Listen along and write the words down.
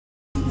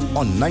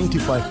on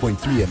 95.3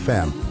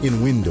 FM in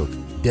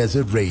Windhoek,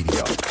 Desert Radio.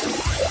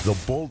 The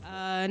bold.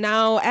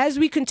 Now, as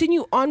we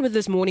continue on with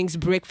this morning's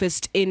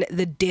breakfast in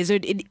the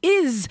desert, it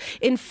is,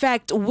 in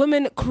fact,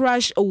 Women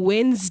Crush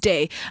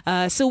Wednesday.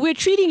 So we're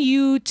treating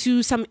you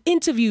to some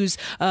interviews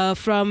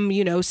from,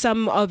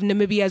 some of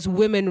Namibia's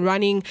women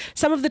running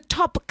some of the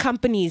top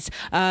companies.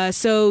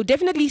 So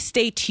definitely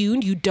stay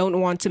tuned. You don't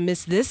want to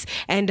miss this.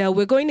 And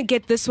we're going to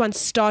get this one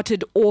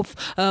started off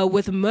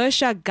with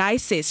Mercia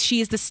Gaises. She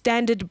is the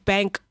Standard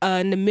Bank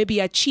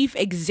Namibia Chief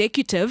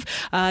Executive.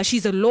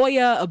 She's a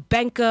lawyer, a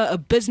banker, a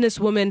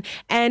businesswoman,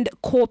 and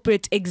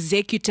corporate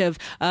executive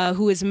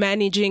who is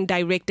managing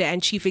director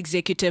and chief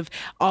executive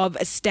of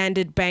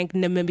Standard Bank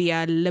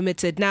Namibia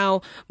Limited.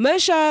 Now,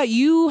 Mercia,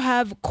 you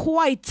have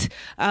quite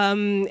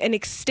an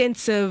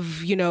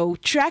extensive,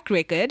 track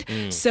record.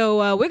 So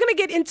we're going to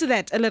get into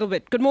that a little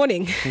bit. Good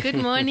morning. Good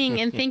morning,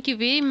 and thank you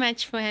very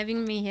much for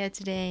having me here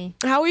today.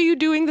 How are you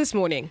doing this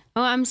morning?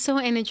 Oh, I'm so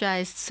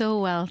energized, so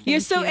well. You're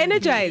so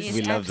energized. Yes,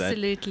 We love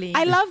absolutely.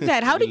 I love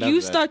that. How did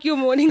you start your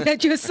morning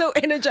that you're so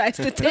energized?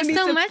 There's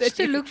so much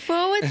to look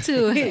forward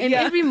to, and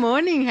every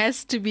morning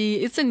has to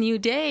be, it's a new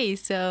day.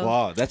 So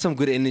Wow, that's some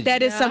good energy.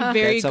 That is some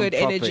very That's some good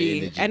proper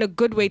energy and a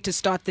good way to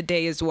start the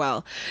day as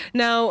well.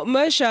 Now,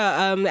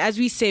 Mercia, as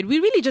we said, we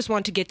really just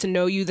want to get to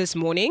know you this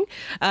morning.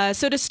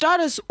 So to start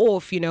us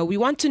off, we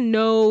want to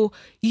know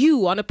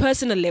you on a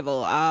personal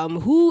level.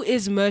 Who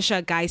is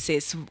Mercia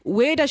Gaises?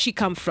 Where does she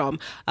come from?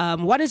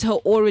 What is her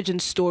origin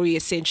story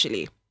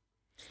essentially?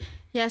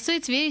 yeah, so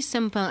it's very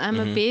simple. I'm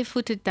a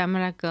barefooted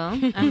Damara girl.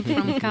 I'm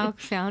from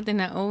Kalkveld,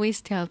 and I always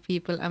tell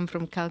people I'm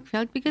from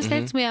Kalkveld because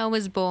that's where I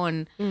was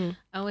born.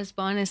 I was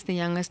born as the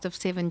youngest of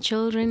 7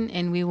 children,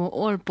 and we were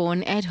all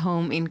born at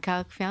home in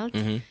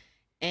Kalkveld.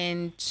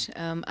 And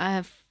I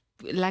have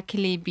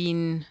luckily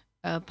been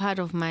part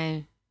of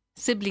my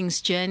siblings'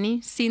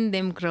 journey, seen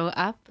them grow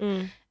up,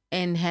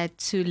 and had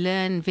to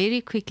learn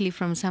very quickly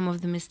from some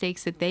of the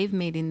mistakes that they've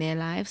made in their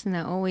lives. And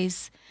I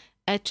always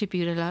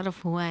attribute a lot of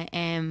who I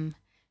am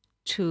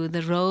to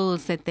the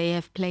roles that they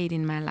have played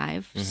in my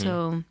life.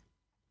 So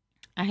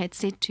I had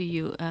said to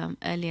you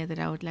earlier that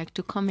I would like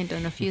to comment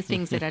on a few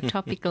things that are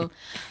topical,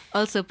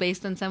 also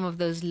based on some of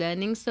those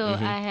learnings. So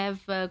I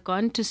have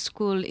gone to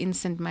school in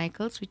St.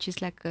 Michael's, which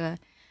is like a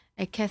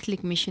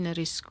Catholic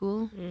missionary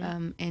school,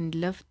 and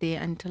lived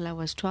there until I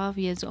was 12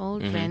 years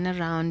old, ran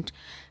around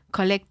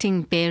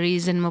collecting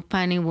berries and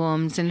mopani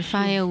worms and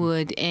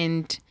firewood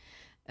and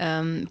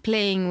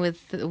playing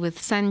with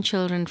son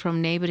children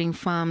from neighboring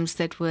farms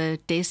that were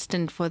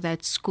destined for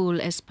that school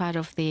as part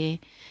of their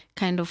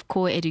kind of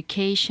core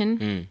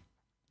education.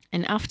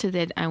 And after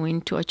that, I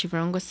went to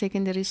Otjiwarongo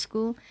Secondary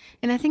School.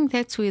 And I think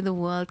that's where the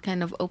world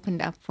kind of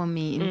opened up for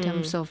me in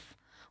terms of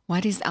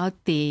what is out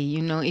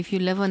there. If you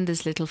live on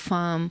this little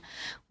farm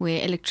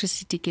where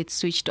electricity gets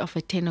switched off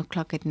at 10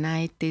 o'clock at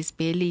night, there's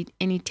barely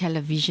any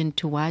television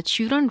to watch.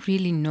 You don't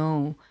really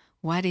know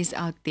what is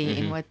out there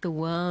and what the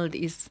world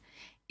is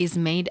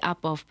made up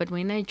of. But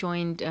when I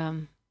joined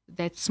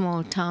that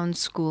small town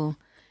school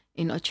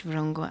in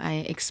Otjiwarongo,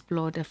 I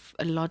explored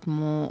a lot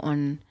more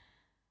on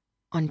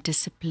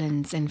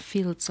disciplines and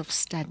fields of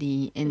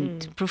study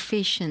and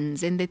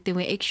professions, and that there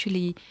were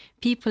actually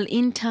people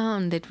in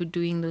town that were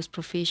doing those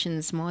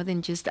professions more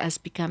than just us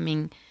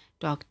becoming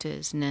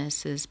doctors,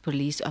 nurses,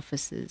 police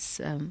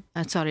officers.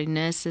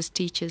 Nurses,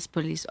 teachers,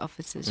 police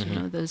officers.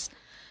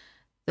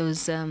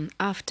 Those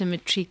after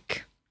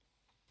matric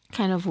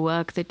kind of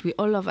work that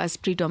all of us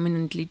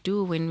predominantly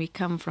do when we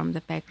come from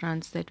the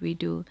backgrounds that we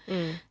do.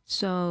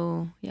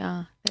 So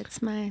yeah,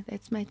 that's my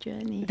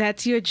journey.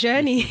 That's your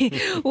journey.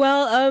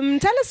 Well,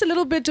 tell us a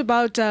little bit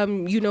about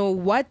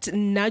what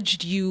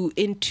nudged you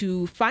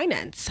into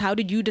finance. How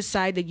did you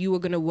decide that you were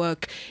going to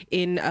work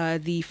in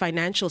the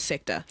financial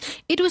sector?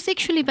 It was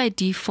actually by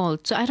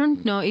default. So I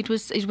don't know. It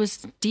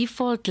was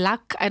default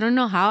luck. I don't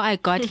know how I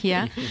got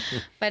here,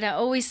 but I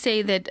always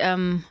say that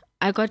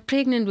I got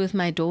pregnant with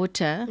my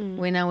daughter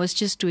when I was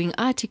just doing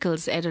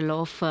articles at a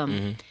law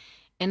firm.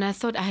 And I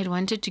thought I had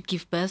wanted to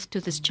give birth to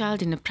this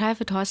child in a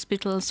private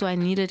hospital, so I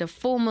needed a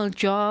formal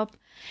job.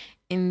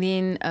 And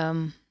then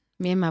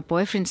me and my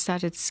boyfriend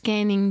started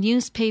scanning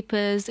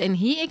newspapers, and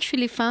he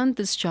actually found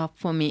this job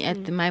for me.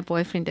 My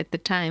boyfriend at the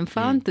time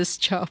found this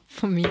job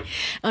for me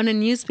on a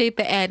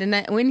newspaper ad.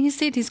 And when he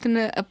said he's going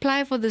to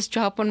apply for this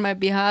job on my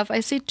behalf,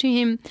 I said to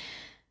him,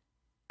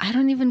 I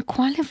don't even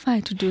qualify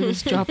to do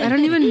this job. I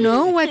don't even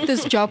know what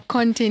this job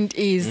content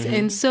is.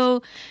 And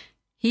so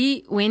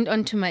he went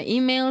onto my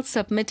email,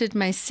 submitted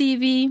my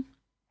CV,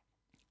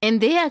 and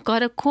there I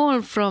got a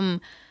call from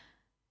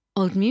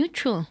Old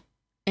Mutual.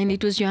 And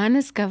it was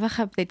Johannes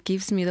Gavachab that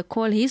gives me the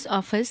call, his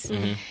office.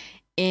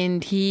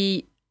 And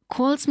he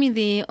calls me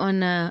there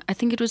on I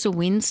think it was a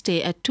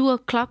Wednesday at 2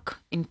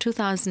 o'clock in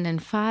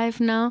 2005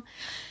 now.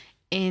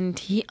 And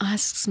he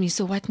asks me,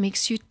 so what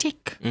makes you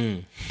tick?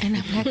 And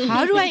I'm like,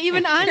 how do I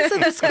even answer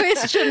this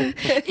question?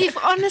 If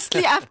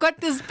honestly, I've got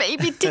this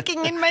baby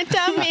ticking in my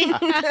tummy.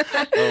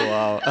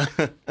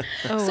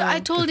 So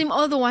I told him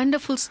all the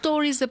wonderful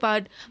stories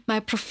about my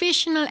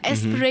professional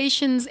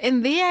aspirations.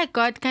 And there I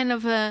got kind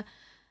of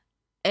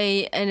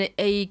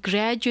a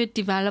graduate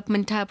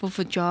development type of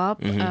a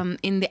job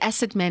in the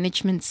asset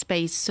management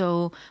space.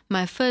 So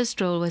my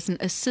first role was an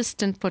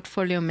assistant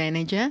portfolio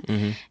manager,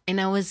 and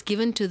I was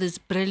given to this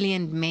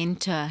brilliant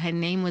mentor. Her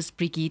name was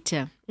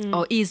Brigitte,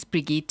 or is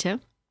Brigitte,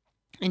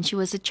 and she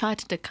was a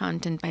chartered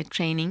accountant by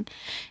training.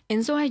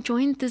 And so I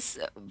joined this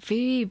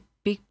very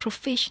big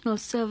professional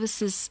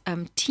services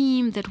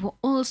team that were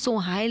also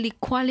highly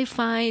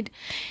qualified.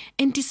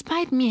 And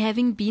despite me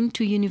having been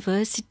to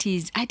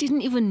universities, I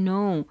didn't even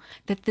know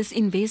that this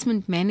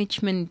investment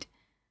management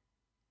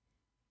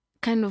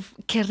kind of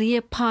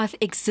career path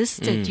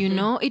existed, you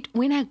know.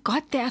 When I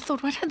got there, I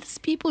thought, what are these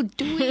people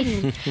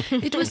doing?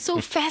 It was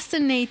so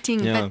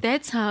fascinating. But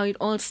that's how it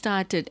all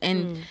started.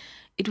 And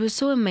it was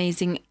so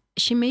amazing.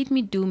 She made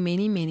me do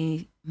many,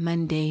 many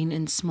mundane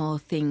and small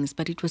things,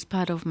 but it was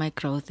part of my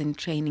growth and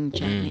training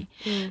journey.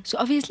 So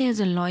obviously as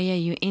a lawyer,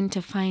 you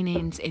enter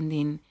finance and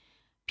then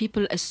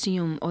people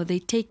assume or they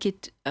take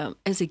it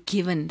as a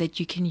given that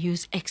you can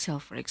use Excel,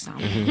 for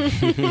example.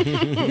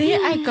 There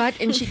I got,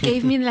 and she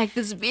gave me like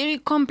this very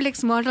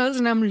complex models,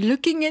 and I'm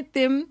looking at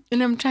them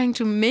and I'm trying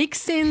to make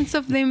sense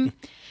of them.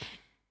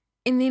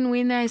 And then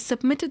when I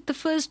submitted the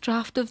first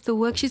draft of the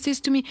work, she says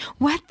to me,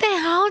 what the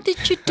hell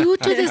did you do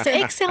to this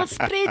Excel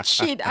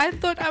spreadsheet? I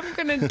thought I'm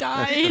going to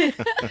die.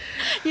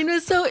 You know,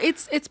 so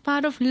it's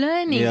part of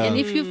learning. And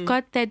if you've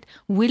got that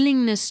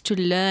willingness to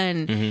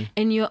learn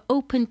and you're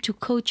open to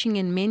coaching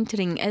and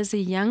mentoring as a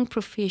young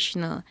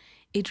professional,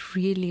 it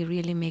really,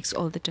 really makes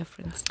all the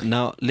difference.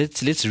 Now,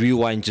 let's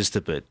rewind just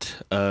a bit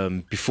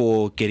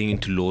before getting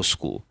into law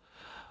school.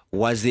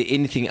 Was there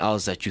anything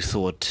else that you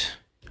thought,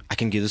 I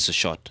can give this a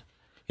shot?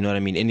 You know what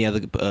I mean? Any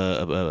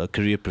other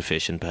career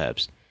profession,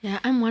 perhaps? Yeah,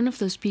 I'm one of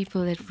those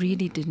people that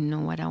really didn't know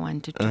what I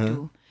wanted to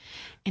do.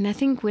 And I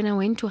think when I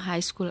went to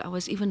high school, I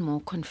was even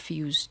more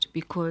confused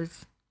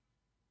because,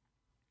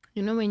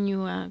 you know, when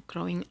you are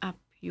growing up,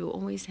 you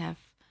always have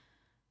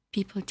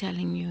people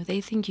telling you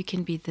they think you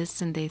can be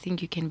this and they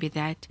think you can be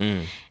that.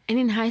 And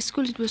in high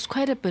school, it was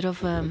quite a bit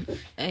of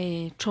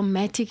a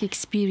traumatic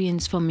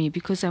experience for me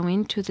because I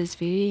went to this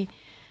very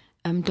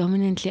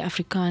dominantly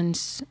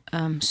Afrikaans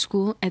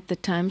school at the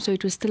time. So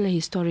it was still a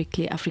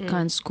historically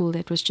Afrikaans school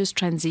that was just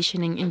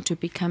transitioning into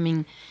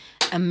becoming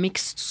a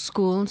mixed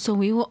school. So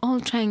we were all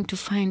trying to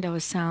find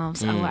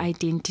ourselves, our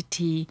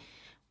identity,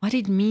 what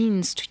it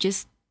means to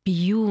just be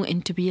you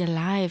and to be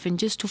alive and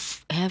just to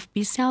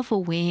be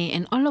self-aware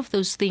and all of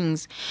those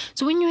things.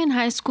 So when you're in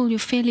high school, you're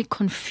fairly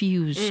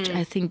confused.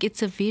 I think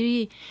it's a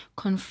very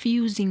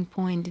confusing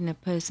point in a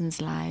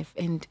person's life.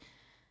 And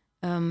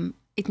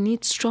it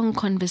needs strong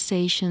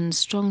conversations,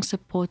 strong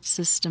support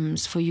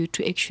systems for you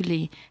to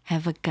actually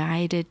have a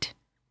guided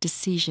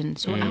decision.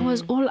 So I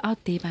was all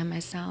out there by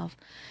myself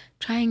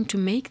trying to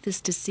make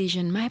this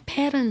decision. My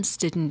parents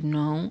didn't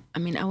know. I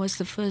mean, I was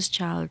the first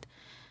child,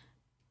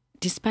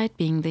 despite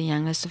being the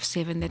youngest of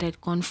 7, that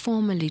had gone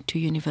formally to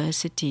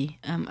university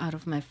out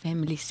of my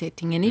family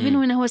setting. And even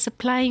when I was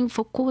applying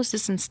for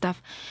courses and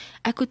stuff,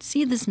 I could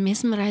see this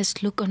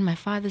mesmerized look on my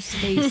father's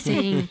face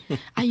saying,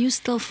 are you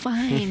still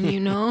fine,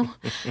 you know?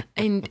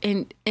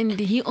 And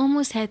he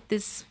almost had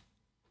this,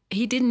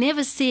 he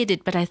never said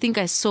it, but I think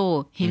I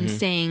saw him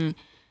saying,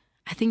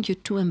 I think you're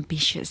too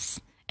ambitious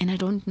and I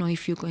don't know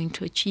if you're going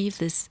to achieve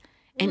this.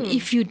 And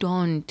if you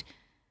don't,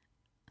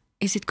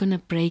 is it going to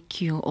break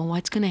you or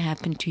what's going to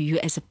happen to you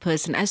as a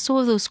person? I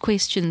saw those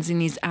questions in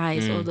his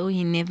eyes, although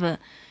he never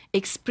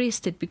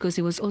expressed it because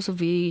he was also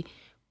very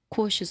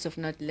cautious of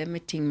not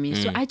limiting me.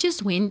 So I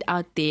just went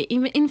out there.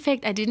 In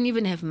fact, I didn't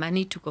even have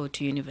money to go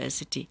to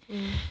university.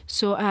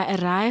 So I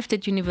arrived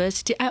at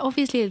university. I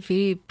obviously had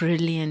very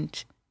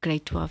brilliant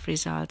grade 12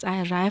 results.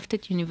 I arrived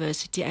at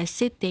university. I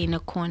sat there in a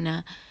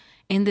corner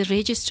and the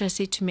registrar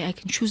said to me, I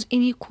can choose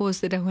any course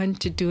that I want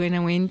to do. And I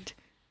went,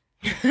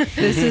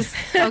 this is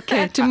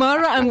okay.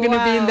 Tomorrow I'm going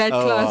to be in that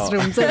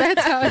classroom. So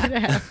that's how it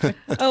happened.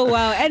 Oh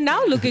wow! And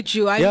now look at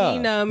you. I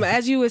mean,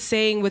 as you were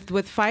saying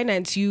with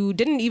finance, you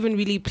didn't even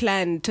really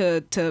plan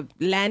to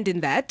land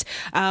in that,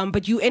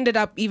 but you ended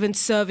up even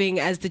serving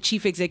as the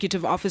chief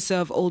executive officer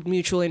of Old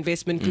Mutual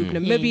Investment Group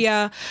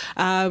Namibia.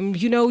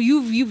 You know,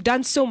 you've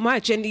done so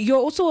much, and you're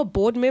also a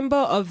board member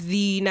of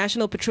the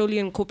National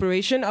Petroleum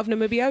Corporation of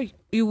Namibia.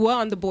 You were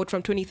on the board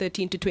from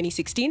 2013 to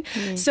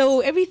 2016. So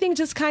everything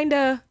just kind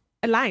of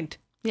aligned.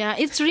 Yeah,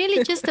 it's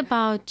really just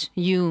about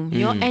you,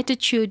 your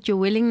attitude, your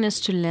willingness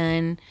to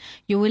learn,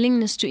 your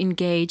willingness to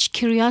engage,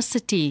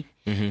 curiosity.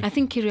 I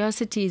think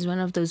curiosity is one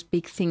of those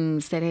big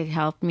things that had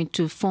helped me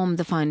to form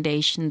the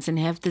foundations and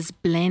have this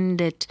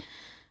blended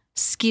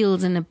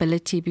skills and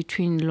ability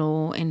between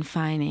law and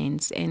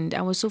finance. And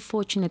I was so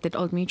fortunate that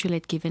Old Mutual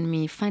had given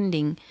me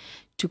funding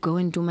to go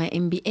and do my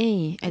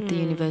MBA at the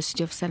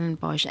University of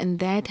Stellenbosch. And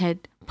that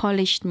had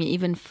polished me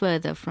even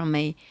further from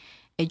a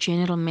a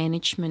general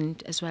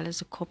management as well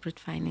as a corporate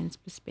finance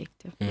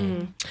perspective.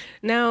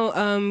 Now,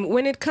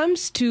 when it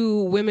comes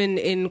to women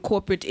in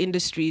corporate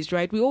industries,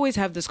 right, we always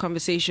have this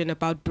conversation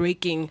about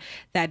breaking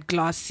that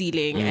glass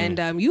ceiling.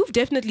 And you've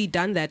definitely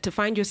done that. To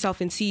find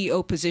yourself in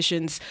CEO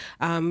positions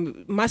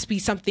must be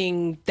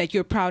something that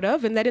you're proud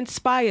of and that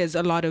inspires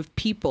a lot of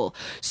people.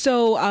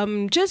 So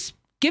just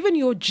given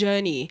your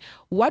journey,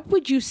 what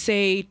would you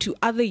say to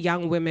other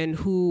young women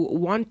who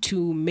want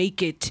to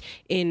make it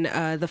in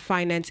the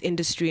finance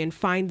industry and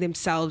find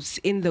themselves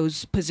in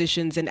those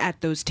positions and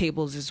at those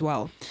tables as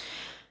well?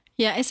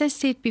 Yeah, as I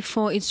said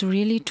before, it's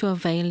really to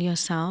avail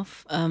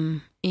yourself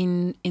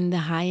in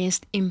the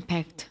highest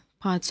impact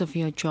parts of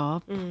your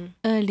job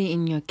early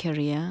in your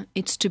career.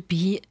 It's to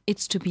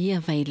be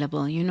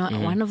available. You know,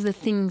 one of the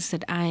things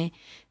that I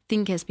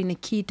think has been a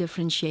key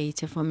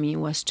differentiator for me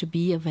was to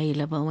be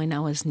available when I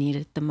was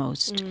needed the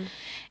most.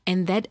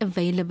 And that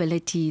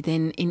availability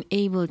then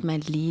enabled my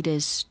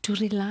leaders to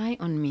rely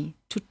on me,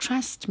 to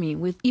trust me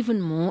with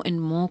even more and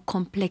more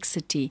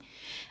complexity,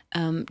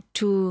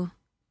 to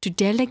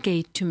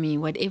delegate to me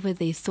whatever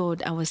they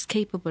thought I was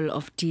capable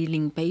of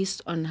dealing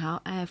based on how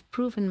I have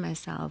proven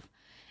myself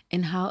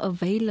and how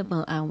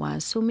available I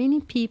was. So many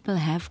people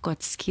have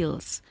got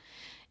skills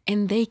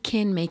and they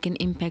can make an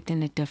impact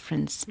and a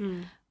difference.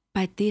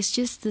 But there's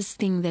just this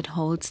thing that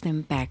holds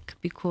them back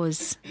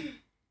because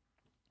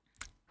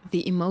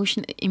the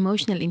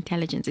emotional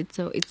intelligence, it's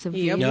a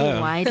very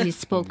widely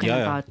spoken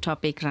about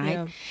topic, right?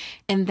 Yeah.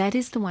 And that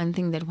is the one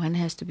thing that one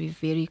has to be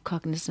very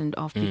cognizant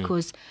of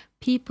because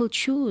people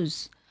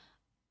choose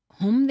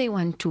whom they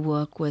want to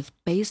work with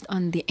based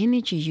on the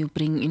energy you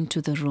bring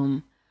into the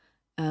room.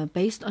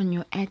 Based on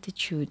your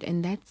attitude,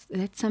 and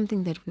that's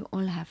something that we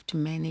all have to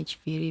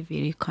manage very,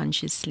 very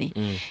consciously.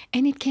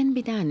 And it can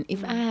be done.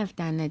 If I have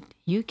done it,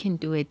 you can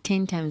do it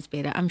 10 times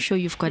better. I'm sure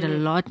you've got a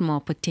lot more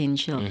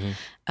potential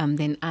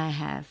than I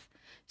have.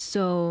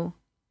 So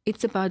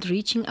it's about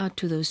reaching out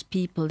to those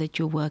people that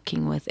you're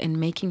working with and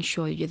making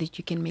sure that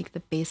you can make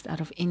the best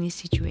out of any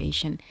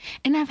situation.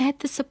 And I've had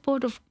the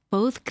support of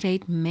both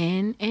great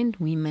men and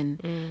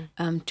women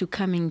to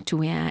coming to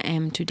where I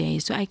am today.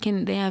 So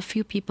there are a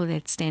few people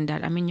that stand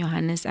out. I mean,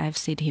 Johannes, I've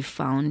said he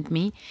found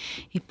me.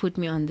 He put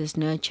me on this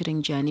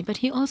nurturing journey, but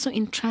he also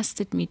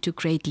entrusted me to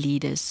great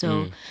leaders.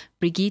 So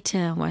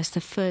Brigitte was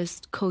the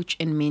first coach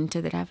and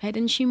mentor that I've had,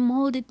 and she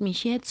molded me.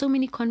 She had so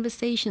many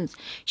conversations.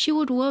 She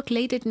would work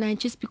late at night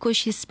just because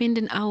she spent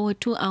an hour,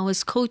 2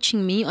 hours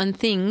coaching me on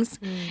things,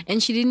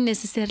 and she didn't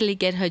necessarily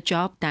get her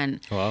job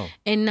done. Wow.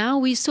 And now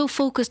we're so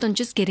focused on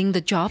just getting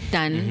the job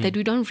done that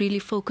we don't really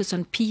focus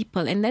on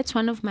people. And that's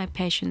one of my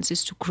passions,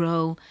 is to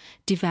grow,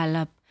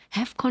 develop,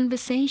 have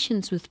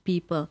conversations with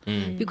people,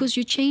 because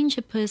you change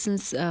a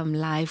person's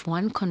life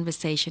one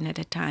conversation at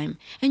a time,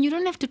 and you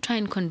don't have to try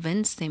and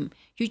convince them.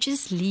 You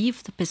just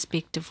leave the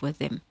perspective with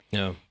them.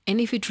 Yeah.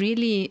 And if it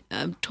really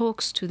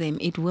talks to them,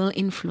 it will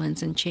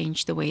influence and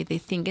change the way they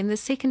think. And the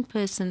second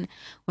person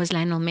was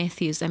Lionel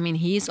Matthews. I mean,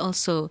 he's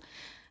also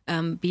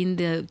been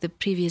the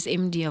previous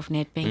MD of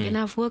Nedbank, and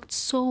I've worked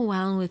so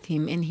well with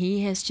him, and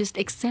he has just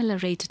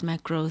accelerated my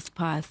growth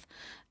path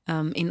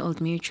in Old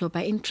Mutual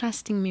by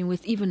entrusting me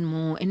with even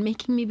more and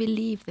making me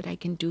believe that I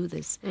can do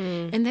this.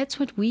 And that's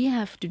what we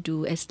have to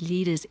do as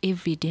leaders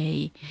every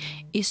day,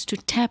 is to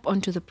tap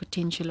onto the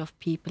potential of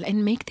people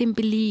and make them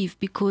believe,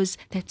 because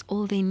that's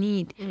all they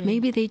need.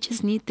 Maybe they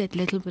just need that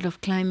little bit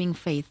of climbing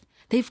faith.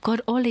 They've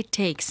got all it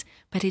takes,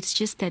 but it's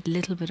just that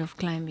little bit of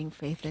climbing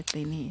faith that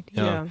they need.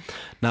 Yeah.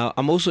 Now,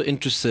 I'm also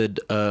interested,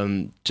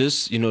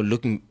 just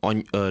looking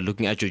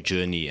at your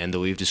journey and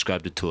the way you've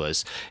described it to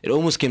us. It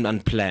almost came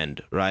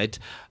unplanned, right?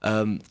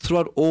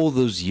 Throughout all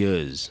those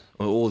years,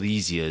 or all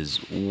these years,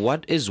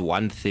 what is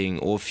one thing,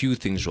 or a few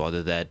things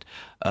rather, that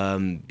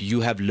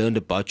you have learned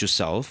about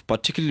yourself,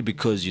 particularly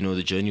because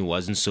the journey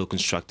wasn't so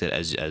constructed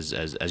as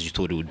you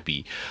thought it would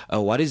be?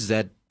 What is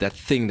that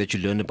thing that you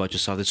learned about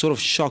yourself that sort of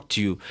shocked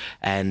you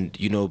and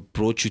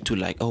brought you to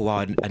like, oh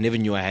wow, I never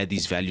knew I had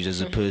these values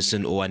as a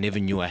person, or I never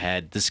knew I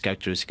had this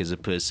characteristic as a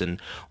person?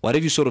 What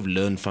have you sort of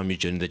learned from your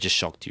journey that just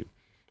shocked you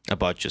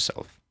about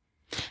yourself?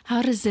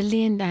 How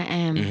resilient I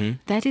am.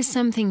 That is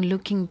something,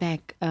 looking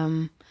back,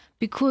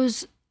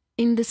 because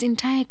in this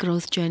entire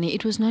growth journey,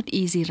 it was not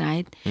easy,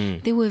 right?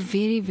 There were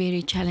very,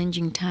 very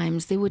challenging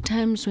times. There were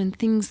times when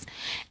things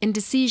and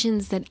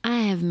decisions that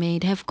I have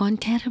made have gone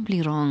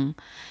terribly wrong.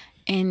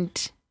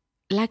 And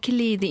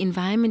luckily, the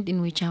environment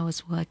in which I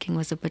was working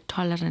was a bit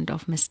tolerant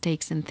of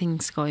mistakes and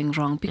things going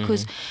wrong.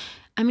 Because,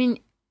 I mean,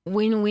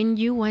 when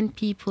you want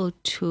people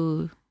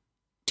to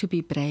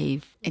be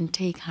brave and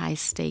take high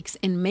stakes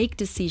and make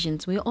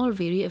decisions, we're all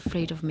very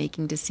afraid of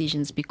making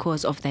decisions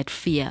because of that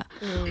fear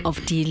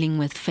of dealing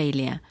with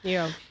failure.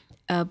 Yeah.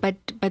 But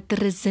the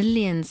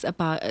resilience,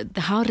 about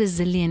how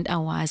resilient I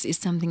was, is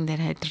something that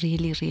had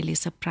really, really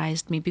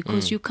surprised me,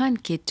 because you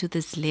can't get to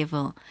this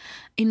level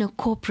in a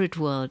corporate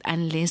world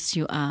unless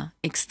you are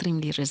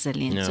extremely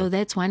resilient. Yeah. So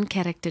that's one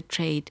character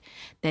trait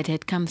that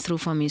had come through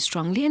for me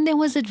strongly. And there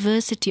was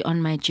adversity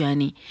on my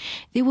journey.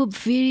 There were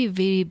very,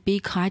 very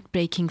big,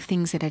 heartbreaking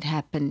things that had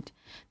happened.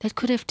 that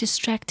could have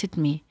distracted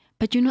me.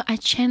 But I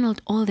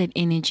channeled all that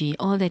energy,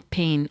 all that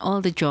pain,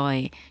 all the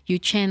joy you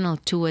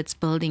channeled towards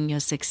building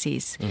your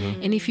success.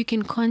 And if you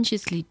can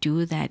consciously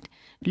do that,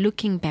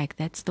 looking back,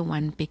 that's the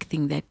one big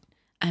thing that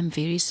I'm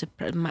very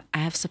surprised. I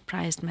have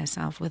surprised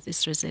myself with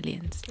this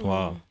resilience.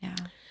 Wow. Yeah.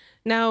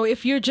 Now,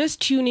 if you're just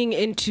tuning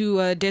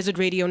into Desert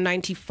Radio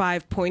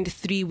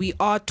 95.3, we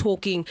are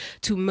talking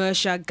to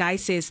Mercia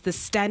Gaises, the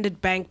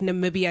Standard Bank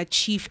Namibia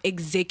Chief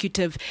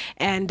Executive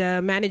and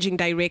Managing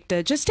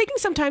Director. Just taking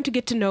some time to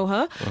get to know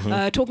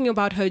her, talking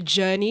about her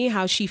journey,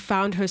 how she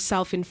found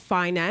herself in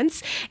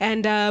finance.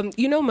 And,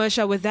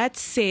 Mercia, with that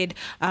said,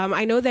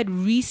 I know that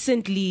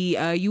recently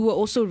you were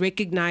also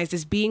recognized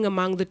as being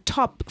among the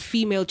top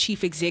female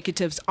chief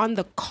executives on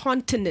the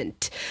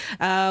continent,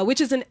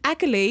 which is an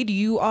accolade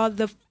you are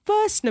the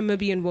first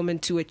Namibian woman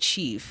to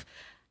achieve.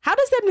 How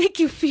does that make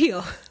you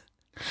feel?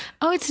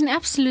 Oh, it's an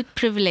absolute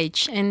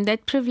privilege. And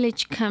that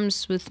privilege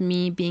comes with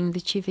me being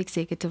the chief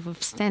executive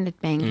of Standard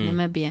Bank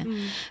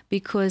Namibia,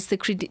 because the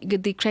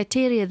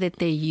criteria that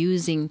they're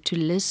using to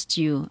list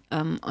you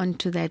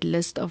onto that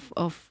list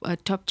of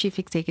top chief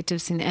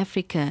executives in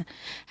Africa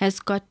has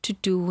got to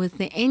do with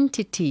the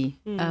entity,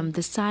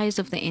 the size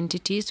of the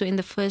entity. So in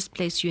the first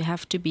place, you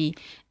have to be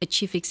a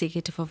chief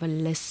executive of a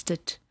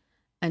listed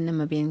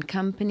Namibian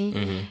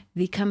company.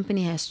 The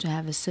company has to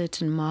have a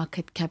certain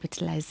market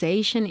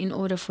capitalization in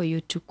order for you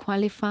to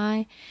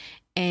qualify.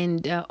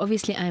 And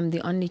obviously, I'm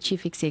the only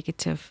chief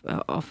executive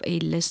of a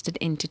listed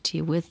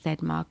entity with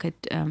that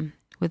market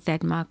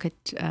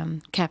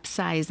cap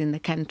size in the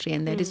country,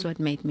 and that is what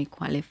made me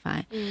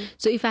qualify.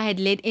 So if I had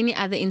led any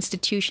other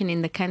institution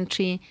in the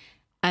country,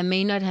 I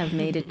may not have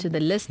made it to the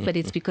list, but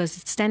it's because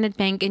it's Standard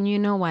Bank. And you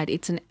know what?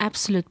 It's an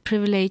absolute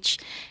privilege,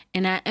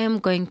 and I am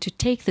going to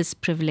take this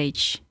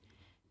privilege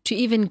to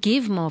even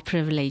give more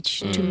privilege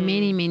to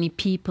many, many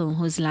people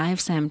whose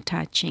lives I'm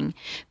touching,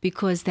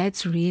 because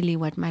that's really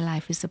what my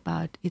life is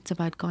about. It's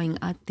about going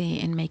out there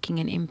and making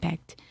an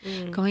impact,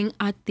 going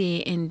out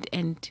there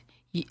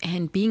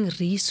and being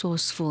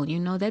resourceful.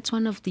 That's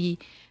one of the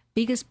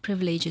biggest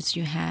privileges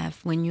you have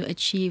when you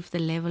achieve the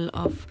level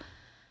of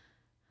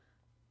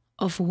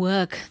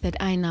work that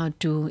I now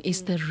do,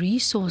 is the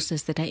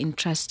resources that are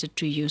entrusted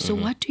to you. So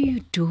what do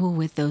you do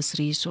with those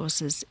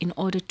resources in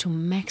order to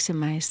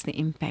maximize the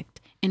impact?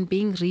 And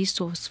being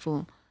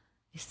resourceful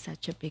is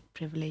such a big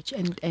privilege.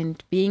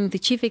 And being the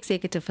chief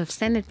executive of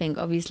Standard Bank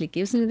obviously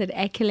gives me that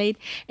accolade.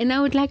 And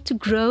I would like to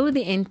grow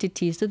the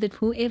entity so that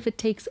whoever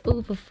takes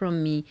over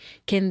from me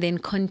can then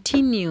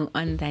continue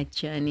on that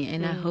journey.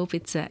 And I hope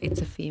it's a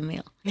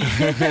female.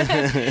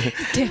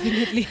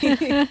 Definitely.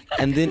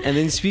 And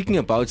then speaking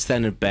about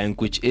Standard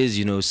Bank, which is,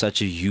 such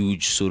a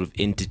huge sort of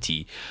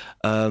entity,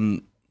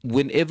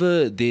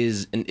 whenever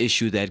there's an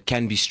issue that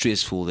can be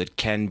stressful, that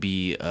can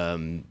be,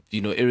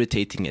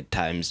 irritating at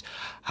times,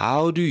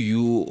 how do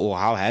you, or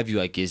how have you,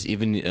 I guess,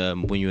 even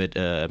when you're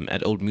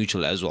at Old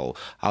Mutual as well,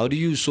 how do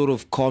you sort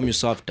of calm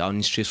yourself down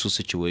in stressful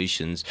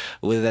situations,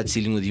 whether that's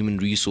dealing with human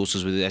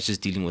resources, whether that's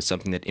just dealing with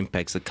something that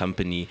impacts the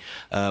company?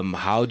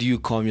 How do you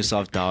calm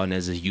yourself down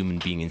as a human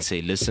being and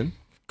say, listen,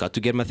 got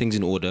to get my things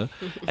in order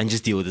and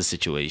just deal with the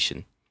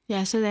situation?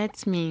 Yeah, so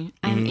that's me.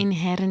 I'm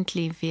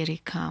inherently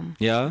very calm.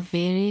 Yeah?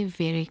 Very,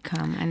 very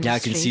calm. And I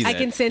can see that. I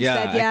can sense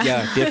that, yeah.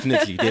 Yeah,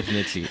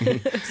 definitely.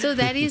 So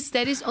that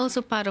is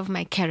also part of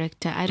my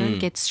character. I don't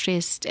get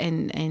stressed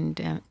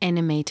and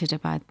animated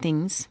about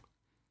things,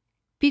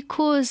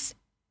 because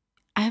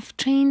I've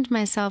trained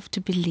myself to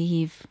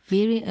believe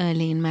very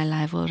early in my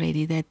life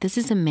already that this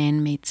is a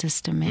man-made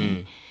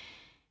system.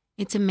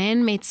 It's a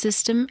man-made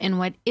system, and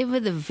whatever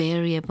the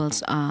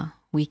variables are,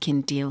 we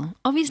can deal.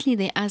 Obviously,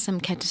 there are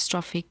some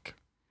catastrophic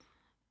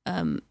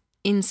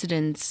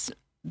incidents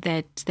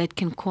that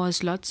can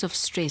cause lots of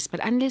stress.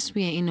 But unless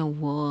we are in a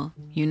war,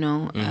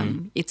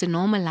 it's a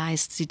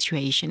normalized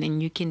situation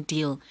and you can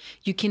deal.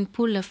 You can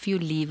pull a few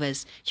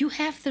levers. You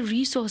have the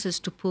resources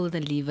to pull the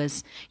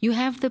levers. You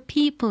have the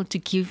people to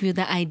give you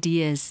the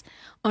ideas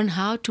on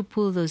how to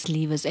pull those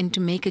levers and to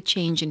make a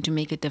change and to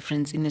make a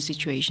difference in a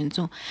situation.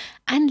 So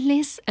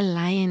unless a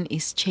lion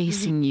is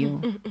chasing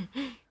you,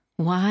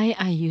 why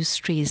are you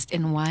stressed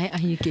and why are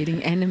you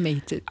getting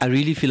animated? I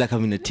really feel like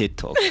I'm in a TED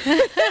Talk.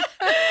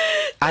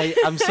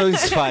 I'm so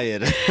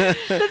inspired. The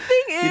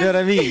thing is, you know what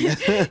I mean?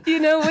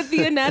 With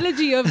the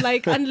analogy of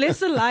like,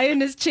 unless a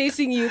lion is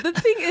chasing you, the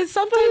thing is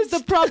sometimes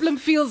the problem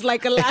feels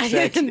like a lion.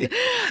 Exactly.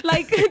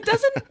 Like,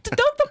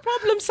 don't the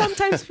problems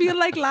sometimes feel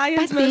like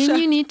lions, But then Mercia?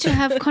 you need to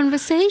have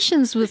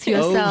conversations with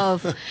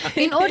yourself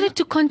in order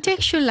to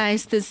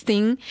contextualize this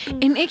thing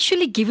and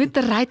actually give it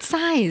the right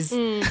size.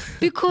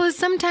 Because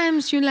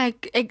sometimes you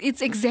like,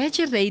 it's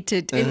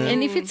exaggerated.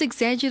 And if it's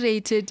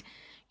exaggerated,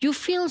 you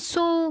feel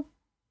so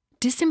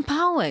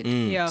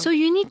disempowered. Yeah. So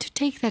you need to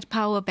take that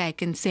power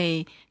back and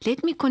say,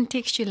 let me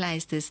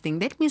contextualize this thing.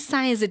 Let me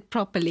size it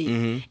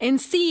properly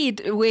and see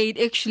it where it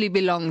actually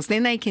belongs.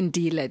 Then I can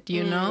deal it,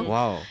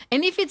 Wow.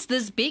 And if it's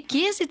this big,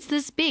 yes, it's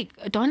this big.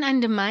 Don't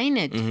undermine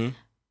it.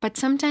 But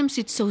sometimes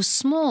it's so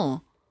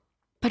small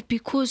But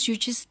because you're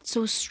just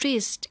so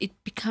stressed, it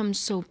becomes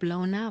so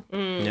blown up.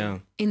 Yeah.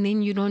 And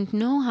then you don't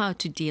know how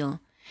to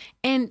deal.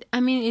 And I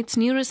mean, it's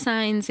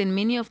neuroscience, and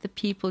many of the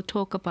people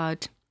talk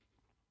about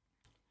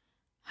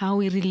how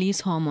we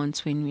release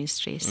hormones when we're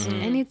stressed.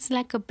 And it's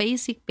like a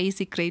basic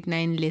grade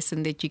 9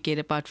 lesson that you get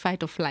about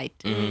fight or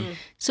flight.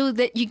 So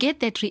that you get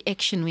that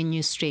reaction when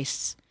you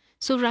stress.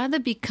 So rather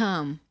be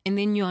calm, and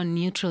then you're on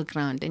neutral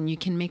ground and you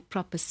can make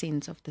proper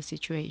sense of the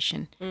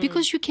situation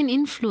because you can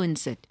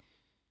influence it.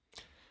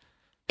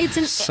 It's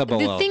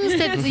the things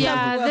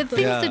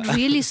that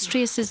really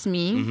stresses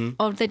me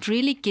or that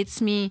really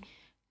gets me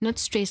not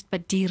stressed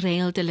but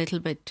derailed a little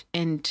bit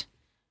and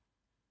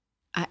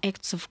are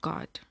acts of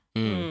God.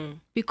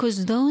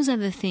 Because those are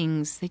the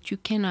things that you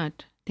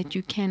cannot.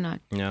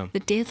 Yeah. The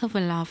death of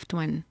a loved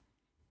one,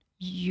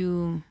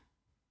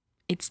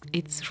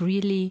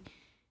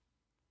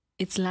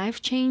 it's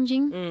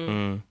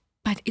life-changing,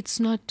 but it's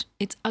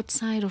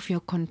outside of your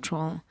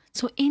control.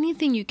 So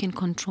anything you can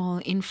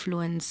control,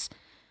 influence,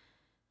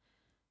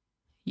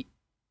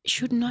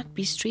 should not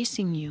be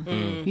stressing you.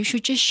 You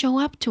should just show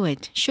up to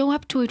it. Show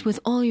up to it with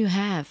all you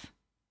have.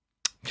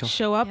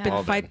 Show up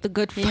and fight the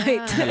good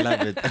fight. I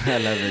love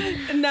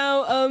it.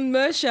 Now,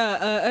 Mercia,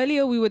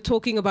 earlier we were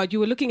talking about,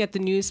 you were looking at the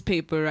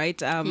newspaper, right?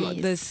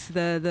 Yes.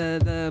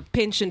 The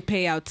pension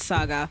payout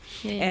saga.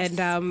 Yes.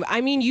 And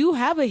I mean, you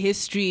have a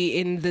history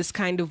in this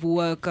kind of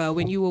work.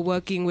 When you were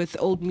working with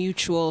Old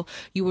Mutual,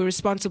 you were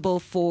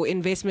responsible for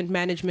investment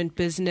management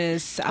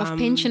business. Of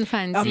pension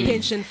funds. Of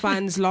pension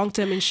funds,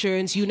 long-term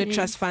insurance, unit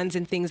trust funds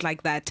and things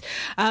like that.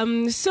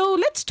 So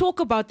let's talk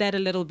about that a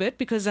little bit,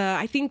 because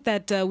I think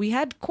that you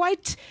had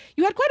quite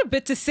a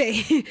bit to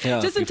say,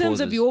 just in terms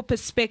of your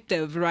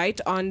perspective, right,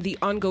 on the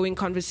ongoing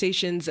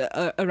conversations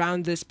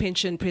around this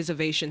pension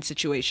preservation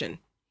situation.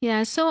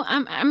 Yeah, so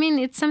I mean,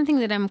 it's something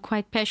that I'm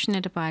quite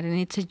passionate about, and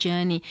it's a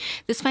journey.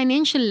 This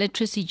financial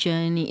literacy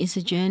journey is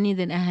a journey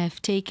that I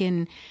have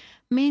taken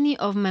many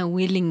of my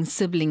willing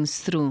siblings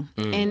through.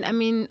 And I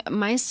mean,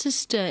 my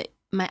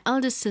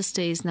eldest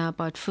sister is now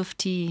about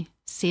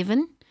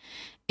 57.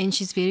 And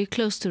she's very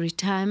close to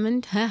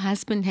retirement. Her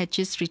husband had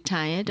just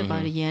retired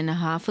about a year and a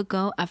half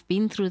ago. I've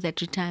been through that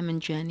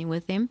retirement journey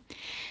with him.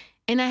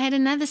 And I had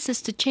another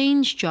sister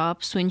change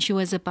jobs when she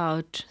was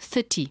about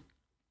 30.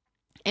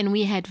 And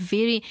we had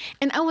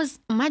and I was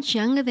much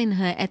younger than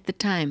her at the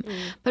time,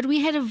 but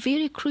we had a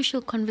very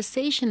crucial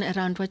conversation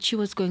around what she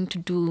was going to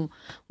do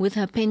with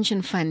her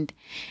pension fund.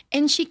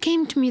 And she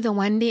came to me the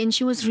one day and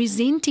she was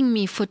resenting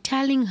me for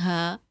telling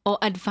her or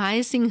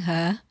advising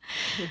her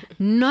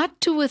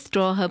not to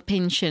withdraw her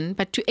pension,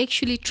 but to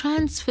actually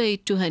transfer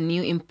it to her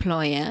new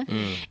employer.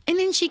 And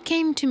then she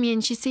came to me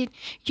and she said,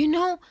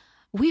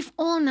 we've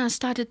all now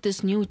started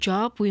this new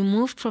job. We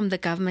moved from the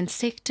government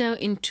sector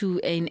into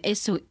an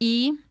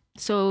SOE.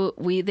 So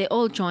they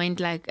all joined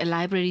like a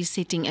library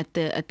setting at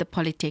the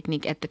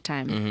Polytechnic at the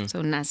time,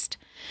 so NUST.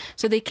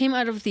 So they came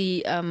out of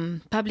the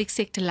public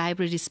sector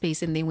library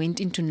space and they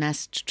went into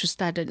NUST to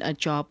start a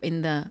job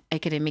in the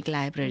academic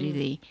library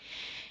there.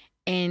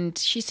 And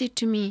she said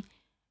to me,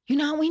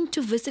 I went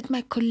to visit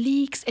my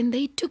colleagues and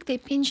they took their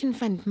pension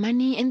fund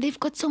money and they've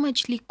got so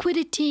much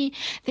liquidity.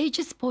 They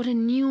just bought a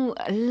new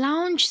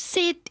lounge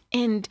set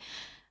and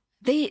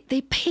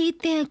They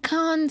paid their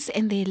accounts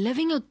and they're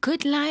living a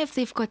good life.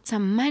 They've got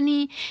some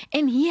money.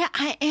 And here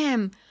I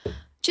am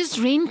just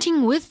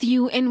renting with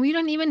you and we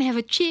don't even have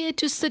a chair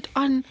to sit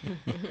on.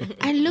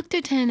 I looked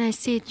at her and I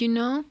said,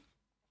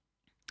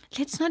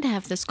 let's not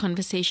have this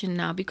conversation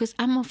now because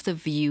I'm of the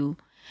view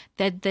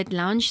that that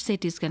lounge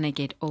set is going to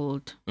get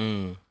old.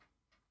 And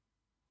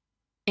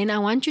I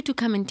want you to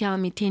come and tell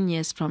me 10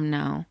 years from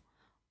now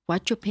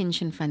what your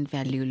pension fund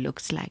value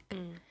looks like.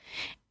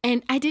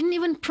 And I didn't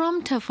even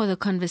prompt her for the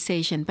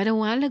conversation. But a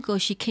while ago,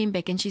 she came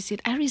back and she said,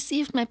 I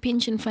received my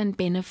pension fund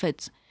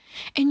benefits.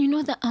 And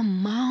the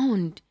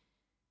amount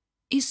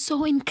is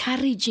so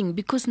encouraging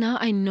because now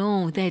I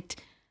know that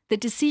the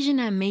decision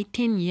I made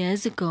 10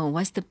 years ago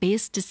was the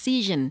best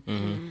decision.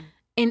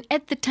 And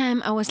at the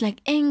time, I was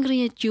like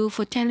angry at you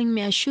for telling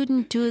me I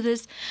shouldn't do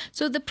this.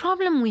 So the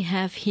problem we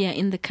have here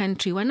in the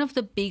country, one of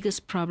the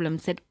biggest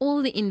problems that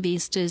all the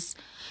investors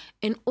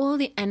and all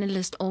the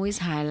analysts always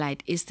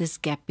highlight is this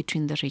gap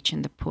between the rich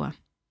and the poor.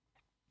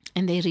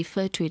 And they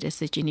refer to it as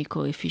the Gini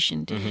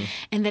coefficient.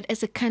 And that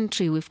as a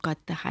country, we've got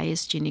the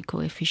highest Gini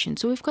coefficient.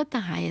 So we've got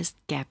the highest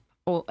gap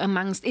or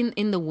amongst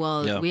in the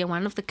world. Yeah. We are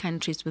one of the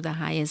countries with the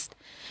highest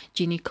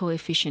Gini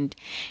coefficient.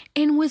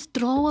 And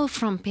withdrawal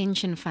from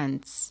pension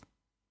funds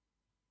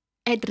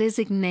at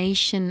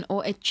resignation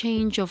or a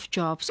change of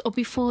jobs or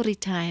before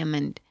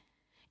retirement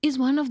is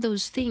one of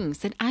those things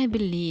that I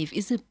believe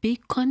is a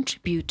big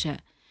contributor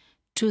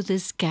to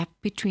this gap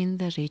between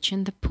the rich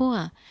and the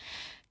poor.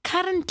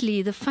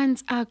 Currently, the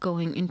funds are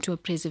going into a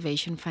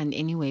preservation fund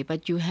anyway,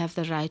 but you have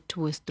the right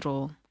to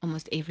withdraw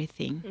almost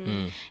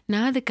everything.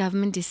 Now the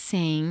government is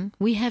saying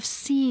we have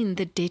seen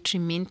the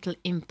detrimental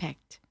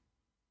impact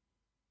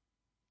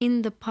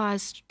in the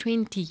past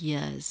 20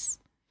 years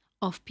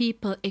of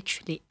people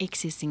actually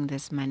accessing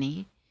this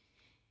money,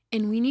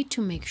 and we need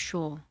to make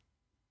sure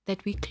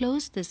that we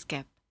close this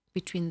gap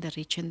between the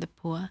rich and the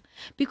poor,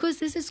 because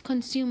this is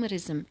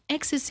consumerism,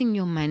 accessing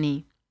your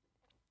money.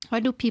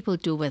 What do people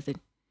do with it?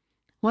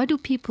 What do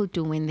people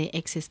do when they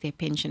access their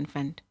pension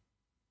fund?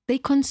 They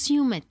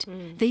consume it.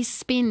 They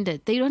spend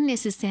it. They don't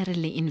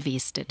necessarily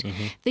invest it.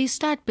 They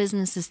start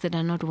businesses that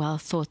are not well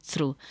thought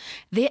through.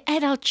 Their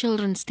adult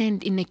children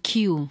stand in a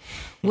queue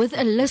with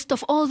a list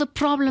of all the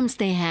problems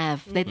they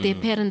have that their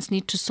parents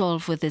need to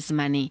solve with this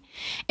money.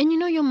 And you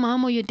know, your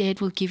mom or your dad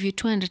will give you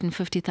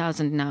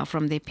 250,000 now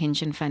from their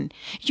pension fund.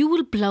 You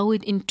will blow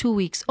it in 2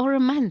 weeks or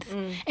a month.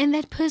 And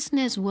that person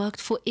has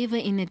worked forever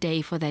in a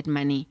day for that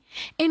money.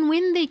 And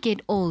when they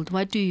get old,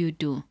 what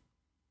do?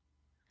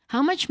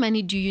 How much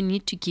money do you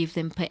need to give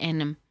them per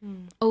annum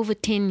over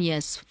 10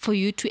 years for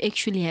you to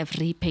actually have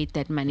repaid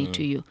that money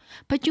to you?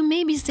 But you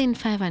maybe send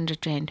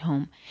 500 Rand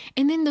home.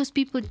 And then those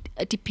people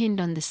depend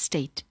on the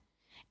state.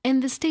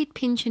 And the state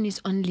pension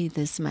is only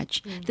this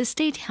much. The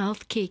state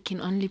health care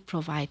can only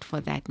provide for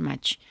that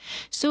much.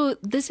 So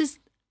this is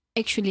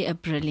actually a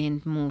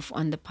brilliant move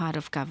on the part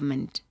of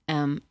government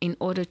in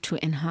order to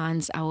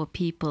enhance our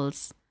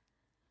people's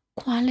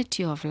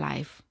quality of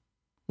life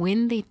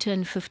when they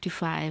turn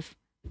 55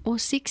 or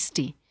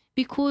 60,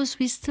 because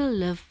we still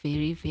live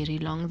very, very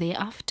long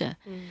thereafter.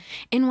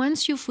 And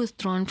once you've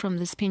withdrawn from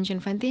this pension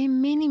fund, there are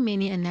many,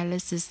 many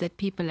analyses that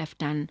people have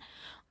done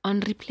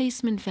on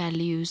replacement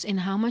values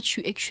and how much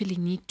you actually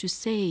need to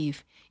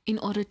save in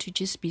order to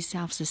just be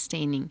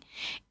self-sustaining.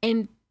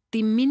 And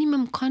the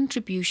minimum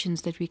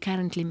contributions that we're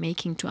currently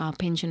making to our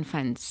pension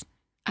funds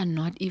are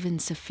not even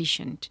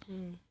sufficient.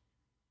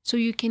 So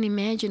you can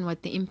imagine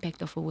what the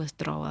impact of a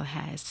withdrawal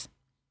has.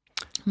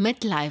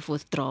 Midlife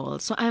withdrawal.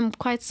 So I'm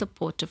quite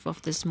supportive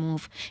of this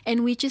move,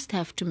 and we just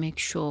have to make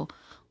sure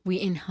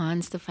we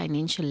enhance the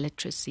financial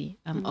literacy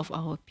of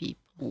our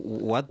people.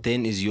 What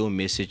then is your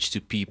message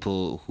to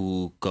people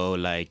who go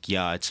like,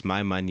 yeah, it's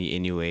my money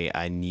anyway,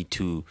 I need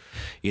to,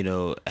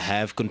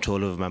 have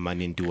control over my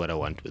money and do what I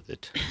want with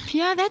it?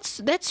 Yeah,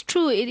 that's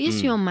true. It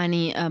is your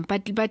money,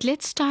 but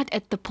let's start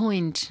at the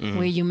point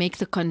where you make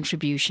the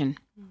contribution.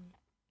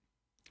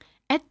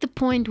 At the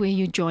point where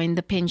you join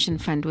the pension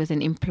fund with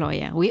an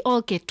employer, we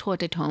all get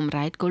taught at home,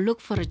 right? Go look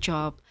for a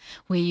job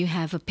where you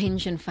have a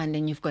pension fund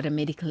and you've got a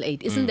medical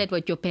aid. Isn't that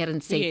what your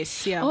parents say?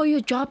 Yes, yeah. Oh, your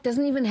job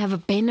doesn't even have a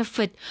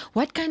benefit.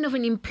 What kind of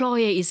an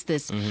employer is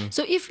this?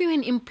 So if you're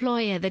an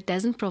employer that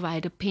doesn't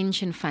provide a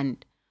pension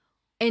fund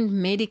and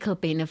medical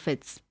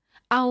benefits,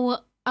 our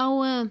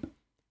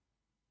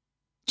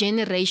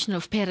generation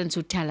of parents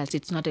would tell us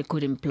it's not a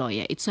good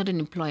employer. It's not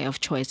an employer of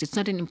choice. It's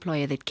not an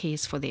employer that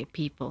cares for their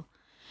people.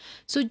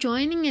 So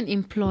joining an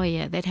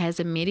employer that has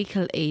a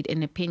medical aid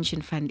and a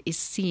pension fund is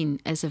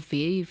seen as a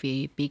very,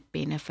 very big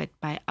benefit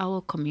by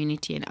our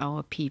community and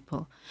our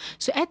people.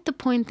 So at the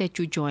point that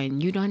you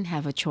join, you don't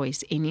have a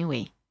choice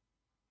anyway.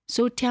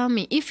 So tell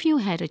me, if you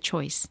had a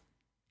choice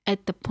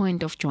at the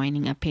point of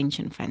joining a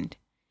pension fund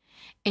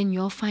and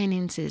your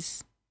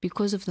finances,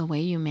 because of the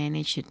way you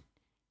manage it,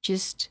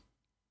 just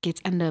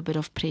gets under a bit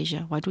of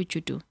pressure, what would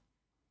you do?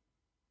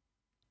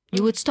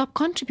 You would stop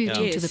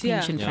contributing to the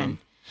pension fund.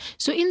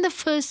 So in the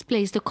first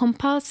place, the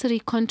compulsory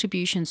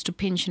contributions to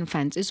pension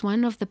funds is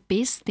one of the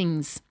best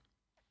things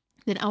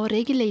that our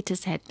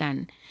regulators had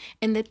done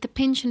and that the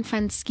pension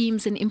fund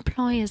schemes and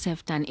employers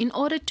have done in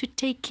order to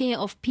take care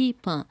of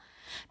people,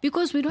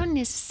 because we don't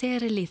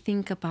necessarily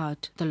think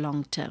about the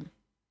long term.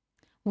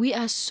 We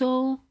are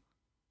so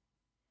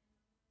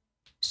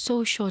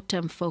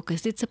short-term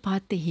focused. It's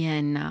about the here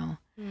and now.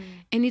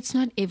 And it's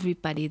not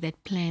everybody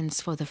that plans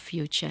for the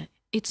future.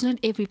 It's not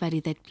everybody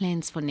that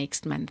plans for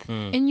next month.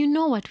 And you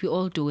know what we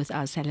all do with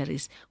our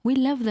salaries. We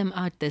love them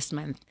out this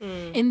month.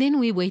 And then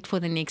we wait for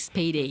the next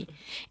payday.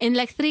 And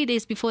like 3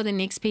 days before the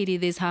next payday,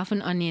 there's half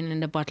an onion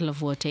and a bottle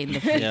of water in the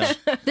fridge.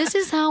 This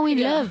is how we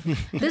live.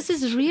 This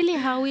is really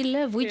how we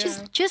live. We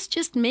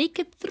just make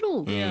it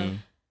through.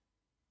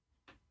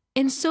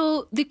 And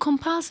so the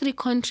compulsory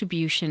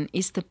contribution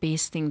is the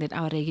best thing that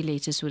our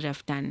regulators would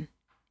have done.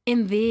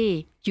 And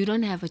there, you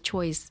don't have a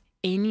choice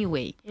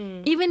anyway.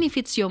 Even if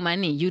it's your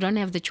money, you don't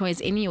have the choice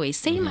anyway.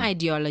 Same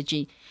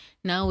ideology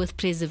now with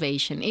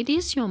preservation. It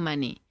is your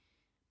money.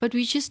 But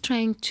we're just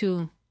trying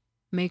to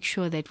make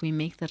sure that we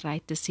make the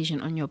right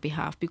decision on your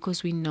behalf,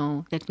 because we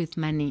know that with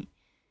money,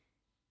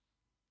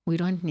 we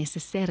don't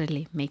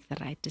necessarily make the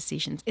right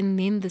decisions. And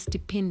then this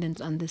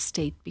dependence on the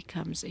state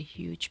becomes a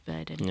huge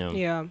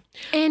burden.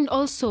 And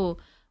also,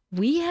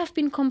 we have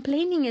been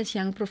complaining as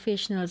young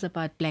professionals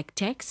about black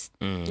tax.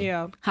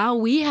 How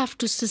we have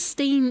to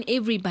sustain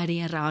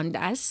everybody around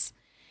us.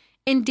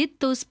 And did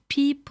those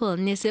people,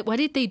 what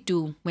did they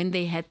do when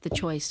they had the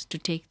choice to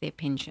take their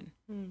pension?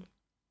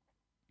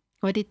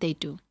 What did they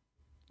do?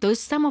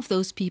 Some of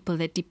those people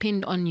that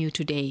depend on you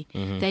today,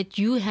 that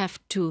you have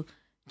to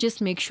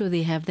just make sure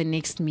they have the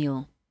next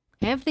meal.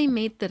 Have they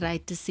made the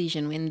right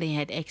decision when they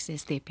had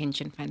accessed their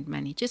pension fund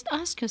money? Just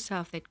ask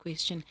yourself that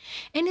question.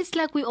 And it's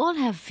like we all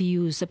have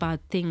views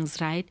about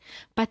things, right?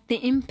 But the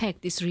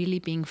impact is really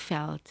being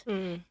felt.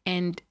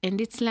 And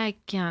it's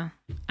like,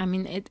 I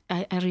mean,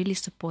 I really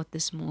support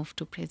this move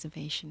to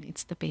preservation.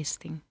 It's the best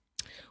thing.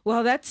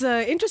 Well, that's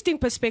an interesting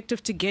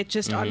perspective to get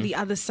just on the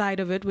other side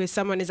of it, where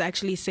someone is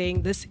actually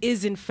saying this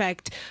is in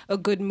fact a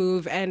good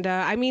move. And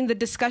I mean, the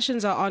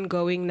discussions are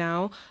ongoing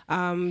now.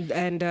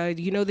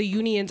 You know, the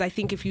unions, I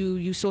think if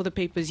you saw the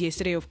papers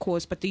yesterday, of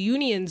course, but the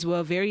unions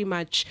were very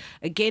much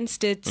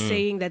against it,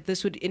 saying that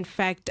this would in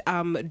fact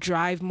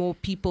drive more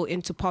people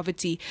into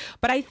poverty.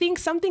 But I think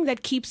something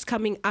that keeps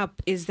coming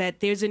up is that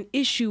there's an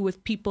issue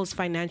with people's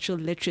financial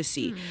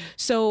literacy.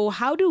 So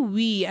how do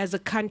we as a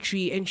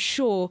country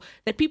ensure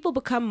that people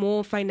become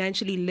more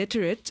financially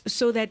literate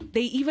so that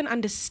they even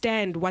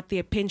understand what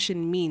their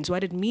pension means,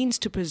 what it means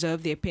to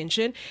preserve their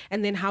pension,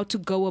 and then how to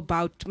go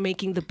about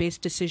making the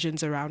best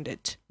decisions around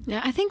it?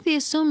 Yeah, I think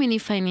there's so many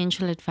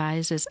financial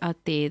advisors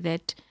out there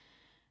that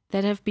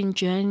have been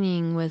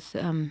journeying with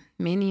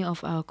many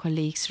of our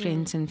colleagues,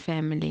 friends, and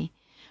family.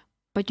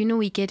 But, you know,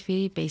 we get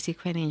very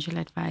basic financial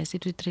advice.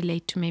 It would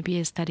relate to maybe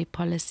a study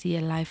policy,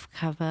 a life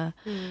cover.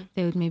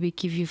 They would maybe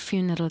give you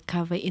funeral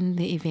cover in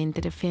the event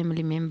that a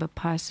family member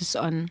passes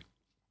on.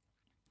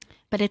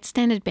 But at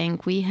Standard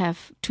Bank, we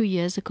have 2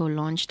 years ago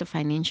launched a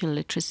Financial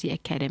Literacy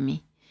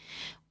Academy,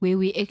 where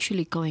we're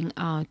actually going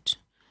out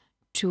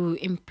to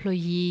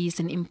employees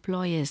and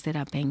employers that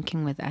are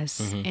banking with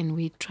us. And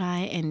we try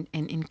and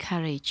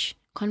encourage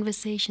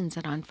conversations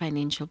around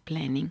financial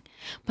planning.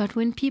 But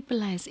when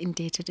people are as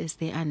indebted as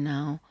they are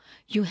now,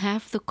 you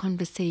have the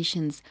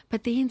conversations,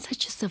 but they're in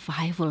such a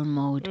survival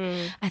mode.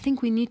 I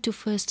think we need to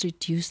first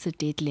reduce the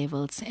debt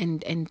levels,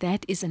 and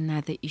that is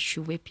another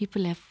issue where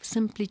people have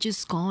simply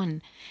just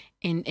gone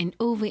and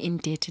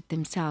over-indebted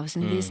themselves,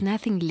 and there's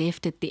nothing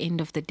left at the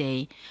end of the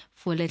day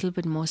for a little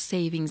bit more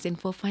savings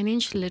and for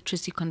financial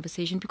literacy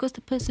conversation, because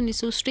the person is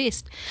so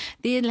stressed.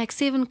 There are like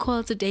 7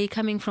 calls a day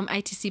coming from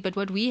ITC, but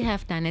what we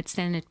have done at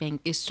Standard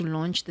Bank is to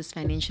launch this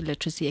Financial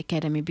Literacy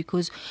Academy,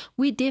 because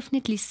we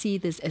definitely see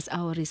this as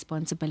our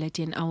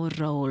responsibility and our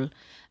role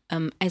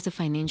as a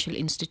financial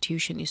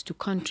institution is to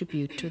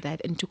contribute to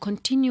that and to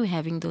continue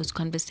having those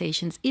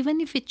conversations,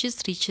 even if it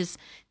just reaches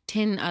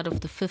 10 out of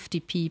the 50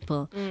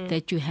 people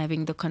that you're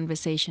having the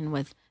conversation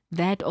with.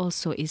 That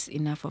also is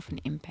enough of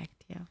an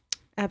impact. Yeah.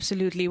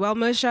 Absolutely. Well,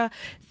 Mercia,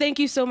 thank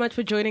you so much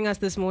for joining us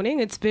this morning.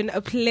 It's been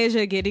a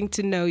pleasure getting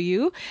to know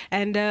you.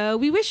 And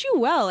we wish you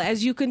well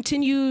as you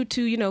continue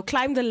to, you know,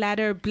 climb the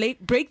ladder,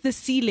 break the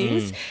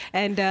ceilings,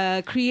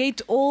 and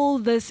create all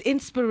this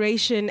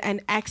inspiration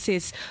and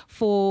access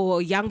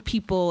for young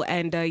people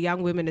and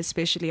young women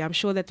especially. I'm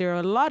sure that there are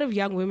a lot of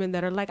young women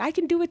that are like, I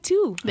can do it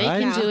too. They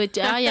can do it.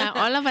 Oh, yeah,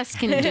 all of us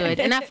can do it.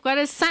 And I've got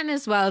a son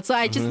as well. So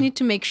I just need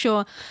to make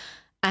sure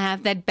I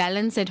have that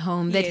balance at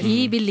home, that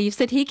he believes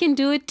that he can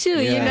do it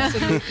too, you know.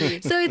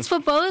 So it's for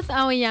both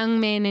our young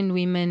men and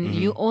women.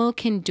 You all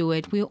can do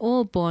it. We're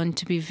all born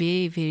to be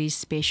very, very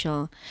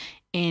special,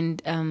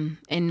 and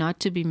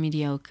not to be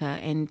mediocre.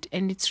 And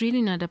it's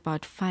really not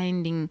about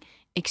finding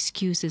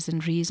excuses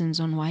and reasons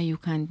on why you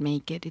can't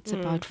make it. It's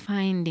about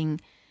finding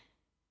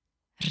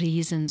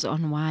reasons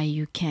on why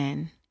you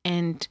can.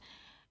 And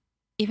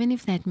even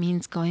if that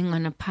means going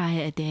on a pie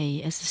a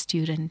day as a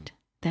student,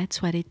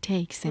 that's what it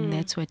takes, and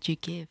that's what you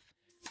give.